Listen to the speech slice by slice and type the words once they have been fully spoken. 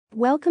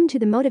Welcome to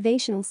the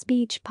Motivational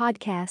Speech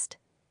Podcast.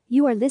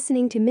 You are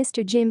listening to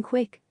Mr. Jim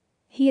Kwik.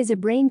 He is a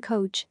brain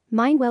coach,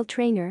 mindwell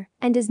trainer,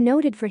 and is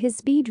noted for his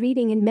speed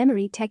reading and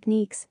memory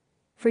techniques.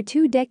 For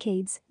 2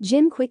 decades,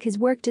 Jim Kwik has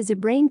worked as a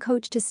brain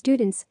coach to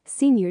students,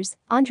 seniors,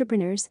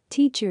 entrepreneurs,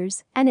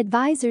 teachers, and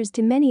advisors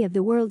to many of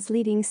the world's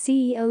leading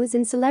CEOs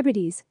and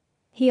celebrities.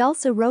 He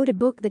also wrote a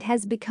book that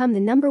has become the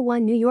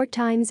 #1 New York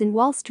Times and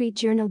Wall Street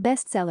Journal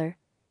bestseller.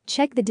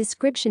 Check the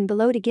description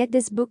below to get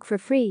this book for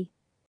free.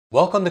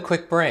 Welcome to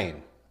Kwik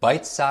Brain,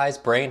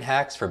 bite-sized brain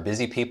hacks for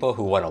busy people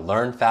who want to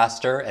learn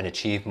faster and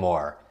achieve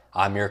more.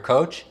 I'm your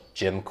coach,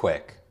 Jim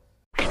Kwik.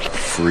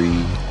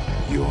 Free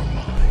your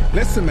mind.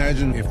 Let's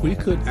imagine if we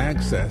could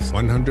access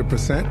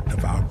 100%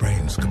 of our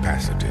brain's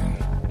capacity.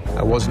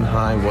 I wasn't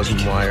high,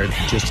 wasn't wired,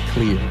 just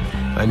clear.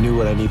 I knew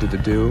what I needed to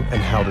do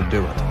and how to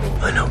do it.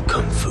 I know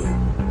Kung Fu.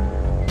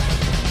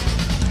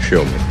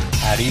 Show me.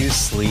 How do you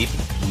sleep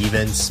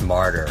even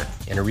smarter?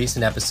 In a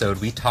recent episode,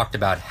 we talked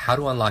about how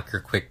to unlock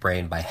your Kwik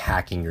Brain by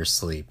hacking your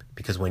sleep.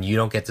 Because when you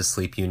don't get the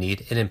sleep you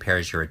need, it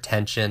impairs your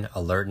attention,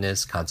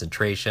 alertness,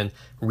 concentration,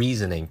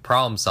 reasoning,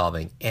 problem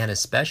solving, and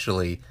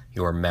especially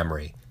your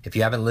memory. If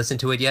you haven't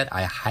listened to it yet,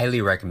 I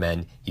highly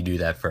recommend you do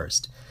that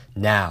first.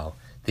 Now,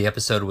 the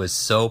episode was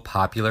so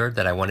popular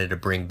that I wanted to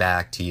bring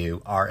back to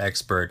you our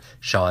expert,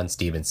 Shawn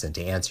Stevenson,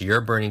 to answer your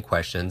burning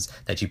questions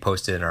that you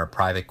posted in our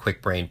private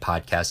Kwik Brain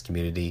podcast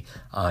community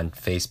on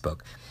Facebook.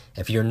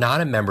 If you're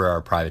not a member of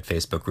our private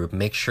Facebook group,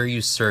 make sure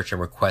you search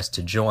and request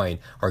to join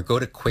or go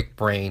to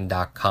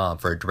kwikbrain.com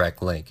for a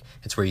direct link.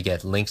 It's where you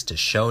get links to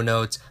show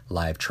notes,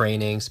 live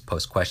trainings,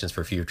 post questions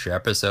for future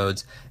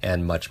episodes,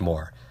 and much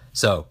more.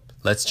 So,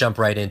 let's jump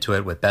right into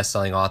it with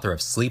best-selling author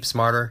of Sleep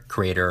Smarter,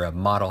 creator of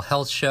Model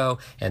Health Show,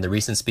 and the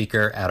recent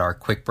speaker at our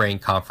Kwik Brain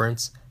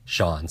conference,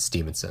 Shawn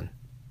Stevenson.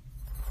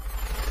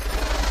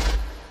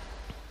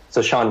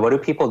 So Shawn, what do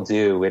people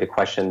do? We had a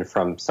question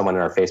from someone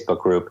in our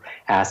Facebook group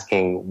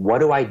asking, what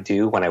do I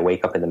do when I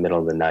wake up in the middle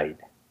of the night?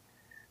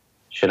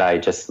 Should I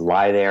just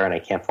lie there and I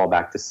can't fall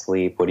back to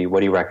sleep? What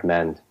do you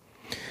recommend?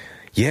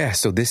 Yeah,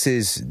 so this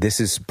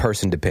is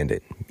person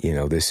dependent.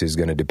 This is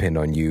going to depend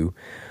on you.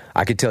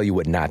 I could tell you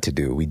what not to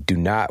do. We do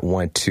not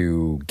want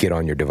to get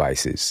on your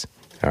devices,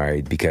 all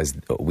right? Because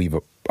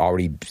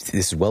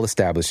this is well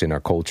established in our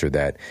culture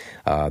that,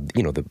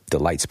 the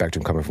light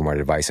spectrum coming from our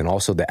device and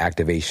also the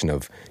activation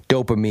of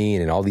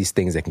dopamine and all these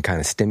things that can kind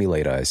of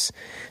stimulate us.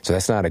 So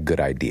that's not a good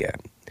idea.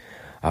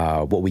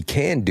 What we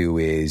can do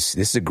is,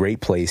 this is a great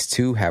place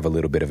to have a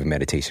little bit of a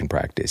meditation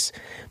practice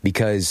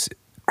because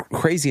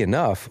crazy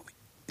enough,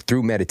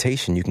 through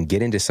meditation, you can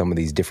get into some of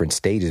these different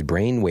stages,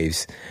 brain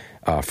waves,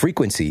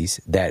 frequencies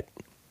that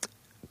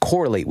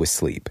correlate with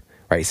sleep,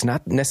 right? It's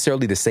not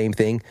necessarily the same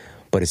thing,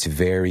 but it's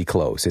very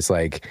close. It's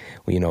like,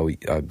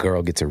 a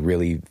girl gets a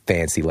really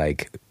fancy,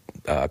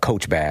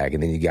 Coach bag,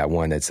 and then you got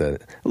one that's a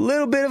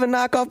little bit of a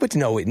knockoff, but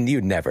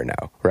you'd never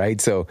know,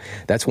 right? So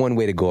that's one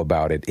way to go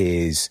about it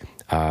is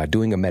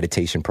doing a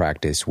meditation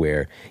practice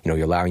where, you're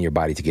allowing your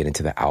body to get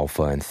into the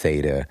alpha and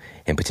theta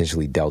and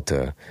potentially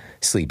delta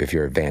sleep if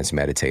you're an advanced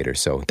meditator.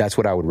 So that's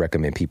what I would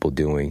recommend people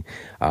doing.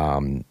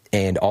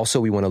 And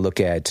also we want to look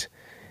at,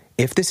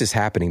 if this is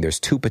happening,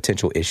 there's 2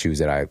 potential issues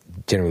that I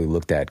generally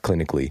looked at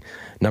clinically.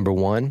 Number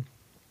 1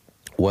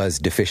 was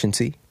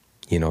deficiency,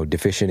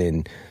 deficient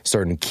in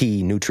certain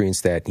key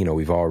nutrients that,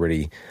 we've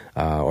already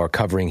are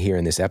covering here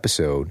in this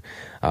episode.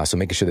 So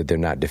making sure that they're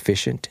not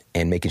deficient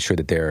and making sure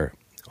that their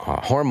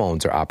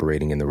hormones are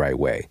operating in the right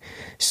way.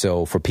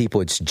 So for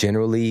people, it's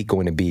generally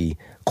going to be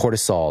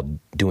cortisol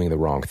doing the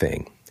wrong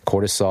thing.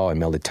 Cortisol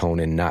and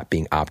melatonin not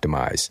being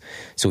optimized.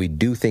 So we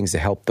do things to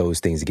help those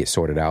things to get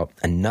sorted out.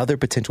 Another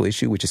potential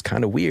issue, which is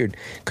kind of weird,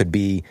 could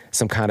be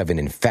some kind of an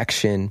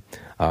infection,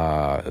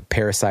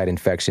 parasite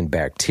infection,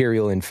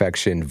 bacterial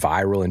infection,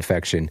 viral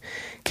infection,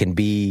 can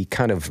be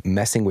kind of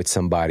messing with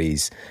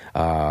somebody's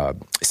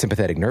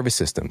sympathetic nervous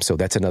system. So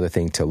that's another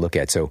thing to look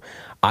at. So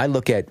I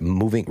look at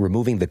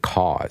removing the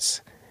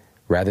cause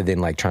rather than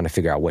trying to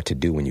figure out what to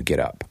do when you get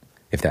up,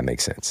 if that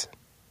makes sense.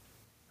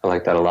 I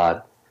like that a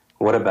lot.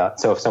 What about,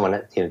 so if someone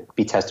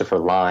be tested for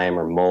Lyme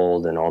or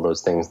mold and all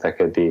those things that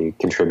could be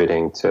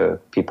contributing to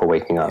people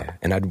waking up? Yeah.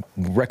 And I'd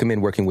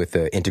recommend working with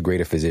an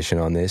integrative physician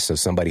on this. So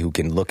somebody who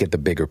can look at the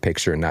bigger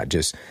picture and not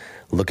just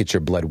look at your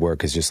blood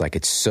work is just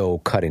it's so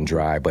cut and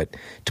dry, but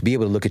to be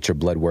able to look at your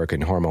blood work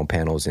and hormone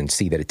panels and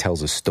see that it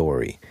tells a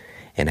story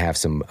and have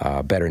some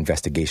better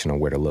investigation on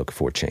where to look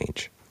for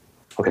change.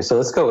 Okay, so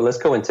let's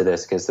go into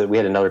this because we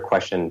had another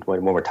question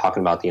when we're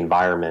talking about the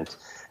environment.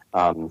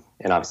 And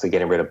obviously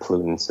getting rid of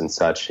pollutants and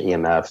such,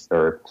 EMFs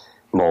or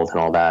mold and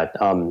all that.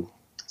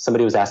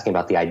 Somebody was asking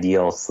about the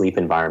ideal sleep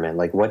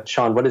environment.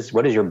 Shawn, what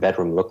does your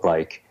bedroom look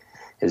like?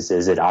 Is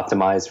it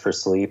optimized for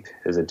sleep?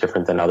 Is it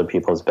different than other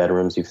people's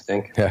bedrooms, you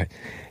think?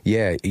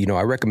 Yeah,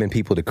 I recommend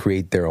people to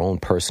create their own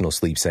personal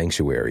sleep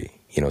sanctuary.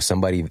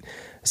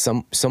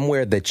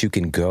 Somewhere that you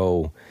can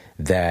go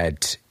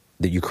that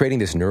that you're creating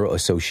this neural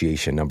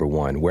association, number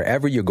one.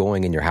 Wherever you're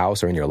going in your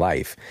house or in your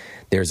life,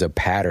 there's a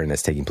pattern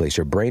that's taking place.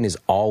 Your brain is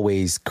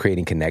always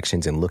creating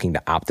connections and looking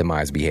to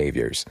optimize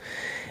behaviors.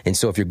 And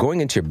so if you're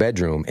going into your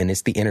bedroom and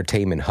it's the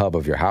entertainment hub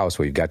of your house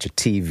where you've got your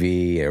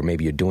TV or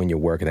maybe you're doing your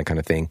work and that kind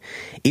of thing,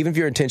 even if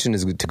your intention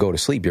is to go to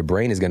sleep, your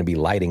brain is going to be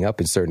lighting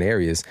up in certain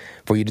areas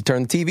for you to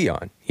turn the TV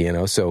on, you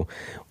know? So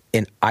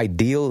an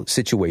ideal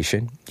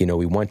situation, you know,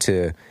 we want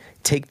to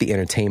take the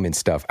entertainment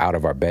stuff out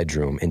of our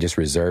bedroom and just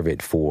reserve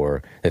it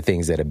for the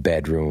things that a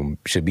bedroom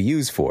should be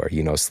used for,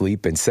 you know,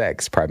 sleep and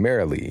sex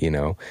primarily, you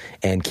know,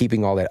 and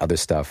keeping all that other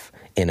stuff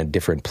in a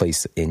different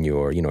place in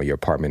your, you know, your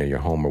apartment or your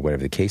home or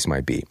whatever the case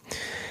might be.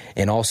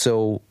 And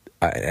also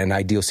an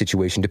ideal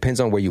situation depends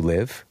on where you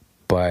live.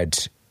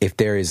 But if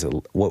there is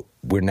what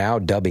we're now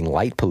dubbing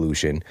light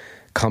pollution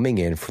coming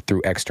in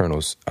through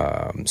external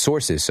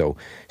sources, so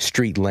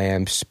street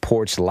lamps,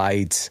 porch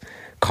lights,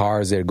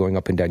 cars that are going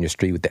up and down your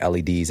street with the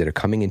LEDs that are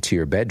coming into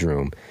your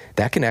bedroom,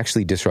 that can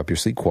actually disrupt your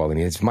sleep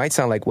quality. It might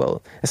sound like,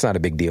 well, that's not a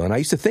big deal. And I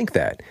used to think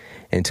that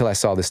until I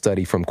saw this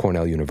study from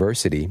Cornell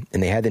University,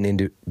 and they had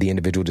the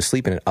individual to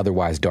sleep in an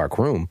otherwise dark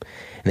room,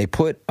 and they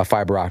put a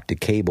fiber optic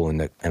cable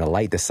and a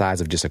light the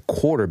size of just a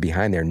quarter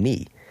behind their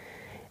knee.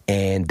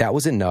 And that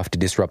was enough to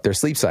disrupt their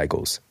sleep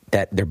cycles,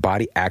 that their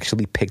body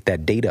actually picked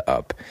that data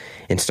up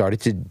and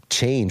started to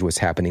change what's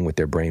happening with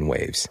their brain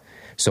waves.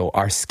 So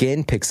our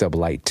skin picks up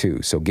light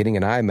too. So getting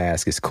an eye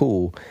mask is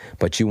cool,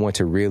 but you want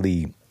to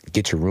really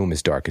get your room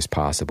as dark as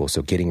possible.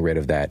 So getting rid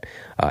of that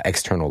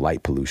external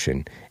light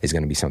pollution is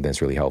going to be something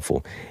that's really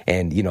helpful.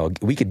 And, you know,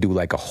 we could do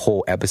like a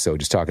whole episode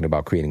just talking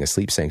about creating a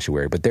sleep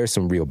sanctuary, but there's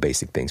some real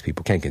basic things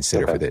people can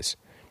consider for this.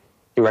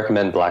 You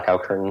recommend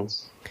blackout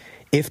curtains?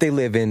 If they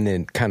live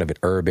in kind of an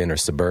urban or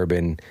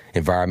suburban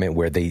environment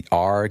where they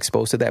are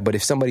exposed to that. But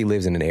if somebody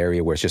lives in an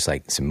area where it's just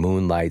like some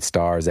moonlight,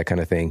 stars, that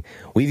kind of thing,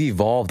 we've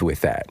evolved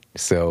with that.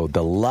 So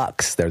the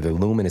lux, the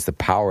luminance, the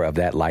power of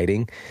that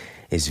lighting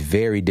is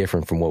very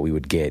different from what we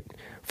would get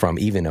from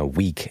even a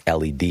weak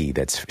LED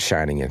that's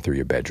shining in through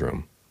your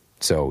bedroom.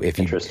 So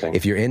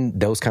if you're in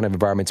those kind of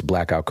environments,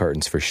 blackout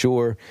curtains for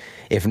sure.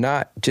 If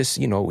not, just,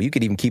 you know, you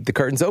could even keep the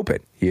curtains open.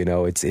 You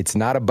know, it's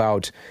not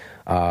about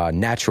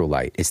natural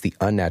light. It's the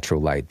unnatural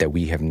light that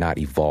we have not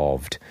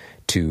evolved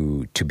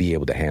to be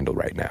able to handle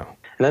right now.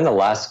 And then the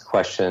last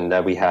question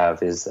that we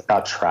have is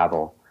about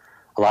travel.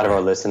 A lot of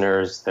our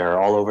listeners, they're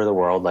all over the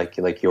world,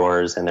 like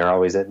yours, and they're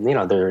always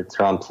they're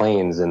on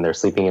planes and they're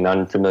sleeping in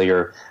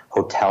unfamiliar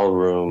hotel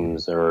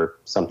rooms or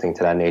something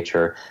to that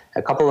nature.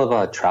 A couple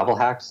of travel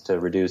hacks to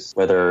reduce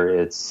whether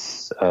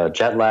it's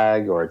jet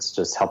lag or it's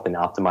just helping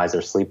optimize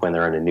their sleep when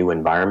they're in a new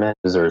environment.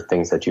 Those are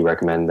things that you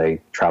recommend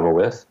they travel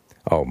with?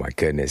 Oh my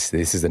goodness.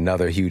 This is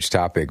another huge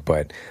topic,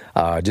 but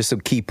just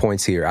some key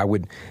points here.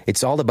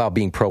 It's all about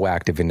being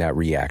proactive and not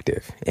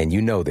reactive. And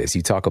you know this,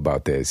 you talk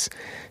about this.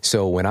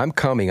 So when I'm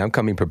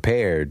coming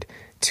prepared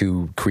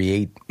to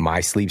create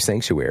my sleep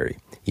sanctuary.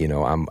 You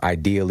know, I'm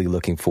ideally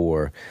looking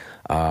for,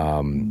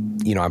 I'm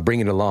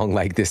bringing along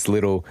like this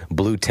little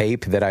blue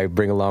tape that I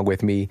bring along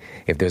with me.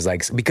 If there's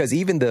because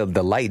even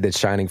the light that's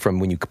shining from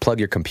when you plug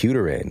your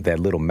computer in, that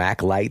little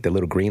Mac light, the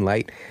little green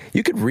light,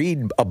 you could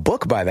read a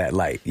book by that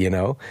light, you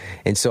know?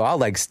 And so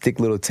I'll stick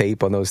little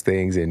tape on those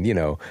things and, it's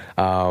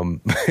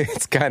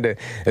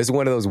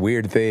one of those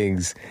weird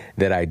things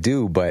that I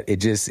do, but it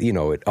just,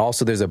 it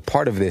also, there's a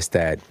part of this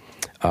that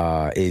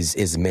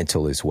is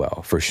mental as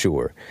well, for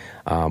sure.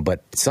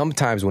 But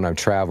sometimes when I'm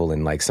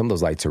traveling, some of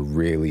those lights are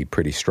really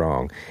pretty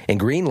strong. And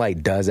green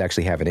light does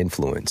actually have an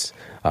influence,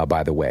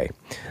 by the way.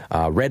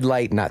 Red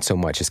light, not so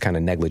much. It's kind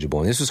of negligible.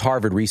 And this was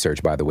Harvard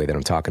research, by the way, that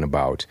I'm talking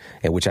about,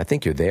 and which I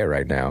think you're there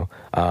right now.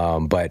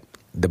 But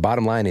the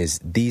bottom line is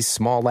these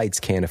small lights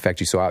can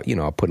affect you. So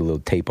I'll put a little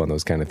tape on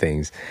those kind of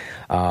things.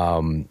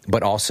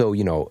 But also,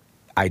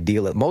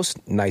 ideal at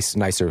most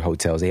nicer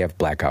hotels, they have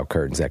blackout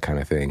curtains, that kind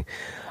of thing.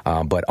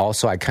 But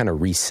also I kind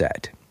of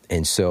reset.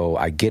 And so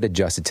I get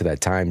adjusted to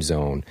that time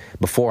zone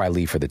before I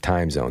leave for the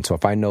time zone. So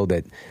if I know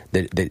that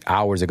the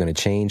hours are going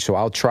to change, so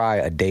I'll try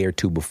a day or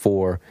two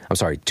before,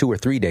 2 or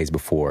 3 days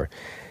before,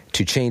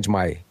 to change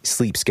my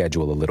sleep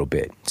schedule a little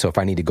bit. So if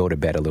I need to go to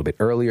bed a little bit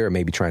earlier,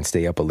 maybe try and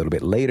stay up a little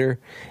bit later,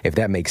 if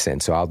that makes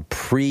sense. So I'll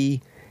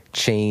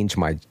change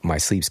my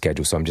sleep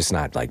schedule. So I'm just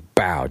not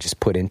just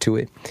put into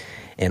it.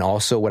 And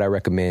also what I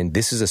recommend,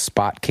 this is a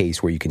spot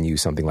case where you can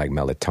use something like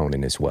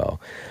melatonin as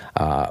well.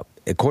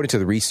 According to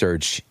the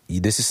research,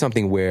 this is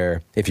something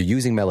where if you're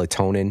using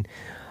melatonin,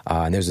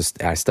 and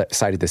I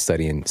cited this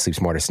study in Sleep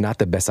Smarter, it's not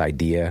the best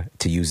idea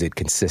to use it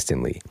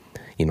consistently,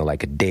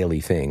 like a daily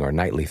thing or a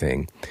nightly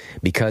thing,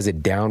 because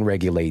it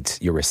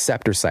downregulates your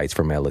receptor sites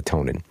for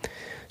melatonin.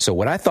 So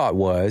what I thought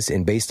was,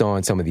 and based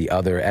on some of the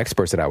other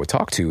experts that I would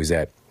talk to, is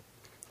that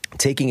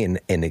taking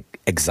an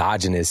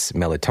exogenous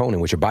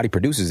melatonin, which your body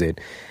produces it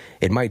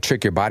might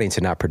trick your body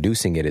into not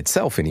producing it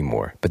itself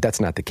anymore, but that's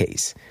not the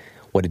case.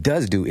 What it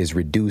does do is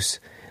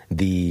reduce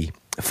the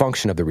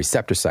function of the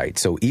receptor site.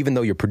 So even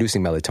though you're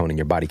producing melatonin,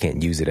 your body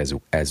can't use it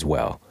as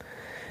well.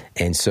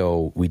 And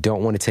so we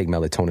don't want to take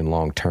melatonin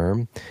long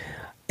term.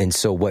 And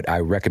so what I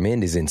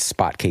recommend is in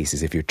spot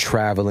cases. If you're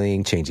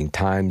traveling, changing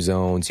time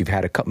zones, you've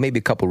had maybe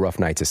a couple rough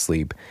nights of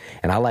sleep.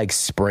 And I like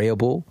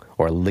sprayable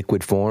or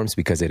liquid forms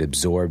because it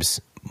absorbs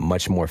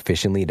much more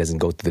efficiently. It doesn't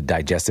go through the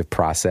digestive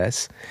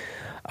process.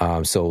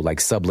 So like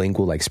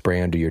sublingual, like spray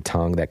under your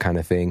tongue, that kind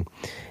of thing.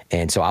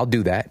 And so I'll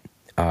do that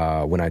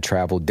when I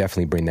travel.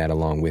 Definitely bring that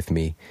along with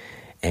me.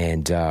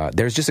 And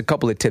there's just a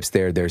couple of tips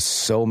there. There's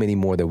so many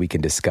more that we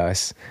can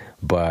discuss.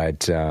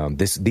 But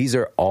these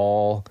are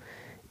all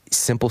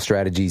simple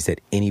strategies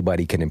that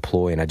anybody can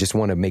employ. And I just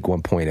want to make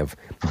one point of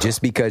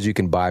just because you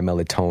can buy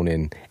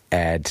melatonin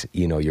at,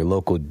 your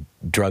local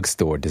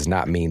drugstore does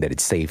not mean that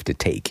it's safe to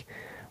take,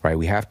 right?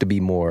 We have to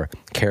be more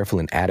careful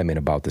and adamant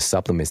about the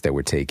supplements that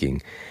we're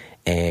taking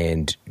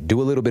and do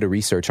a little bit of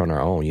research on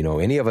our own.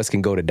 Any of us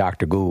can go to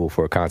Dr. Google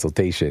for a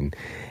consultation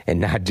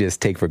and not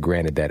just take for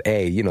granted that,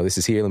 hey, this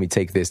is here, let me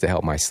take this to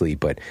help my sleep.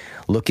 But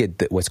look at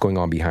what's going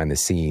on behind the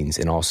scenes.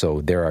 And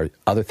also there are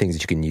other things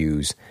that you can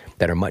use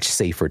that are much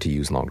safer to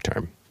use long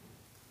term.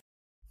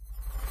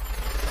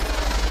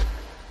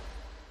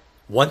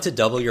 Want to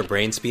double your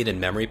brain speed and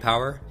memory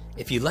power?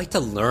 If you'd like to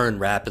learn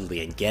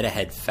rapidly and get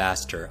ahead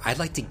faster, I'd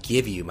like to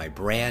give you my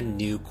brand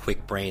new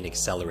Kwik Brain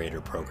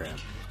Accelerator program.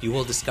 You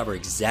will discover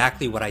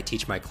exactly what I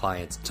teach my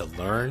clients to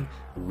learn,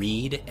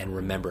 read, and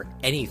remember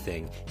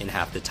anything in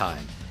half the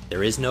time.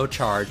 There is no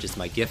charge. It's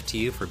my gift to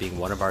you for being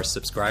one of our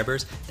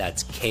subscribers.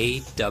 That's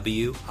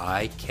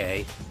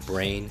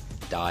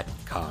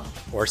kwikbrain.com.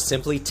 Or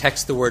simply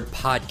text the word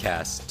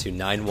podcast to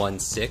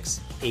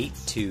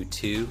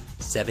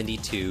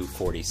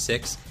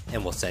 916-822-7246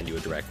 and we'll send you a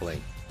direct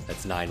link.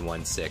 That's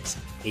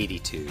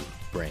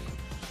 916-82-BRAIN.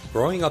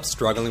 Growing up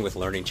struggling with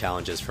learning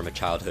challenges from a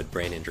childhood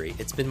brain injury,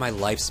 it's been my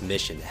life's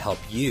mission to help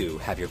you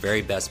have your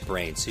very best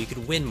brain so you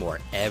can win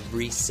more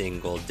every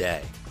single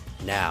day.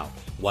 Now,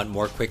 want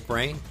more Kwik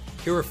Brain?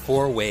 Here are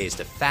 4 ways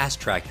to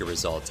fast-track your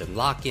results and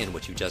lock in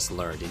what you just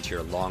learned into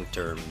your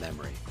long-term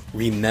memory.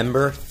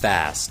 Remember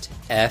FAST,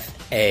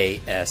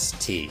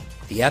 F-A-S-T.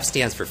 The F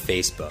stands for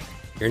Facebook.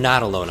 You're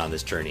not alone on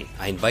this journey.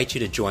 I invite you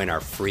to join our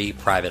free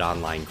private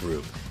online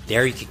group.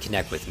 There you can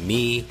connect with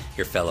me,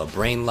 your fellow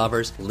brain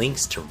lovers,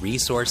 links to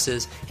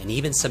resources, and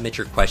even submit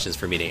your questions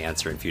for me to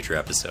answer in future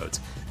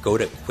episodes. Go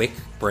to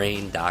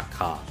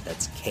kwikbrain.com.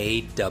 That's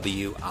Kwik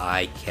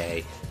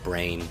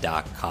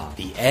brain.com.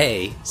 The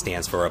A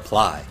stands for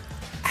apply.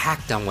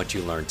 Act on what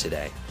you learned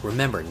today.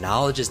 Remember,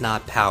 knowledge is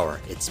not power,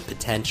 it's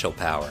potential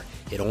power.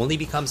 It only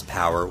becomes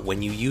power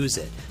when you use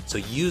it. So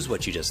use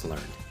what you just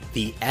learned.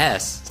 The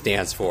S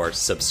stands for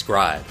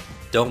subscribe.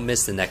 Don't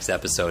miss the next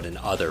episode and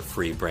other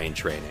free brain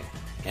training.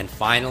 And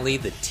finally,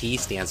 the T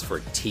stands for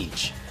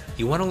teach.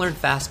 You want to learn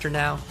faster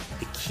now?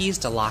 The key is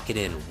to lock it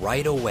in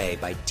right away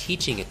by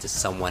teaching it to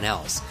someone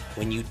else.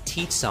 When you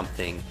teach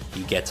something,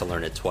 you get to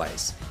learn it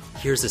twice.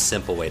 Here's a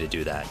simple way to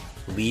do that.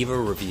 Leave a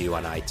review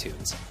on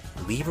iTunes.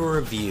 Leave a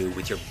review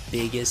with your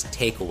biggest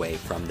takeaway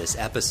from this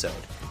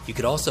episode. You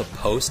could also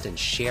post and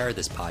share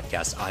this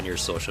podcast on your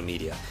social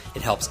media.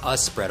 It helps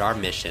us spread our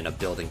mission of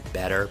building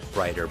better,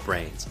 brighter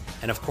brains.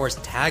 And of course,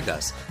 tag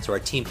us so our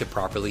team can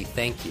properly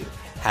thank you.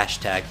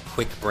 Hashtag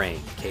QuickBrain,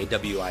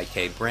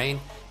 K-W-I-K Brain.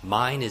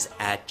 Mine is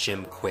at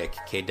Jim Kwik,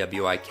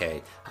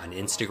 K-W-I-K, on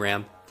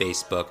Instagram,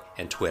 Facebook,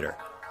 and Twitter.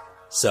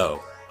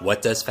 So,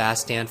 what does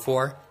FAST stand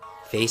for?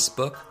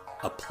 Facebook,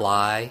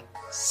 apply,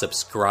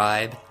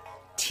 subscribe,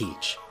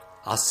 teach.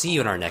 I'll see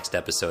you in our next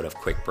episode of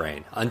Kwik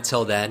Brain.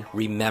 Until then,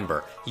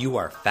 remember, you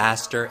are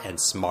faster and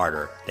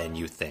smarter than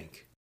you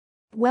think.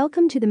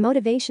 Welcome to the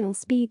Motivational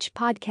Speech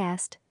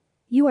Podcast.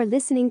 You are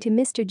listening to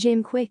Mr.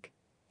 Jim Kwik.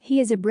 He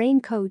is a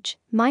brain coach,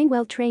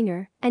 mindwell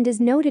trainer, and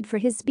is noted for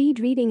his speed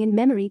reading and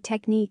memory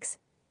techniques.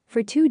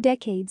 For 2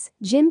 decades,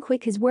 Jim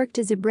Kwik has worked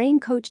as a brain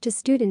coach to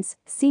students,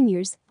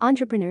 seniors,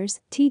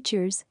 entrepreneurs,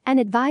 teachers, and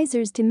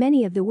advisors to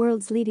many of the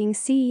world's leading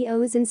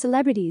CEOs and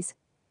celebrities.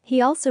 He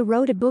also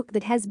wrote a book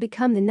that has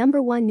become the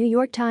 #1 New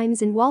York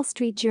Times and Wall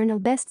Street Journal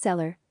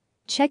bestseller.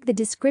 Check the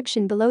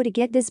description below to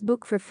get this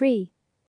book for free.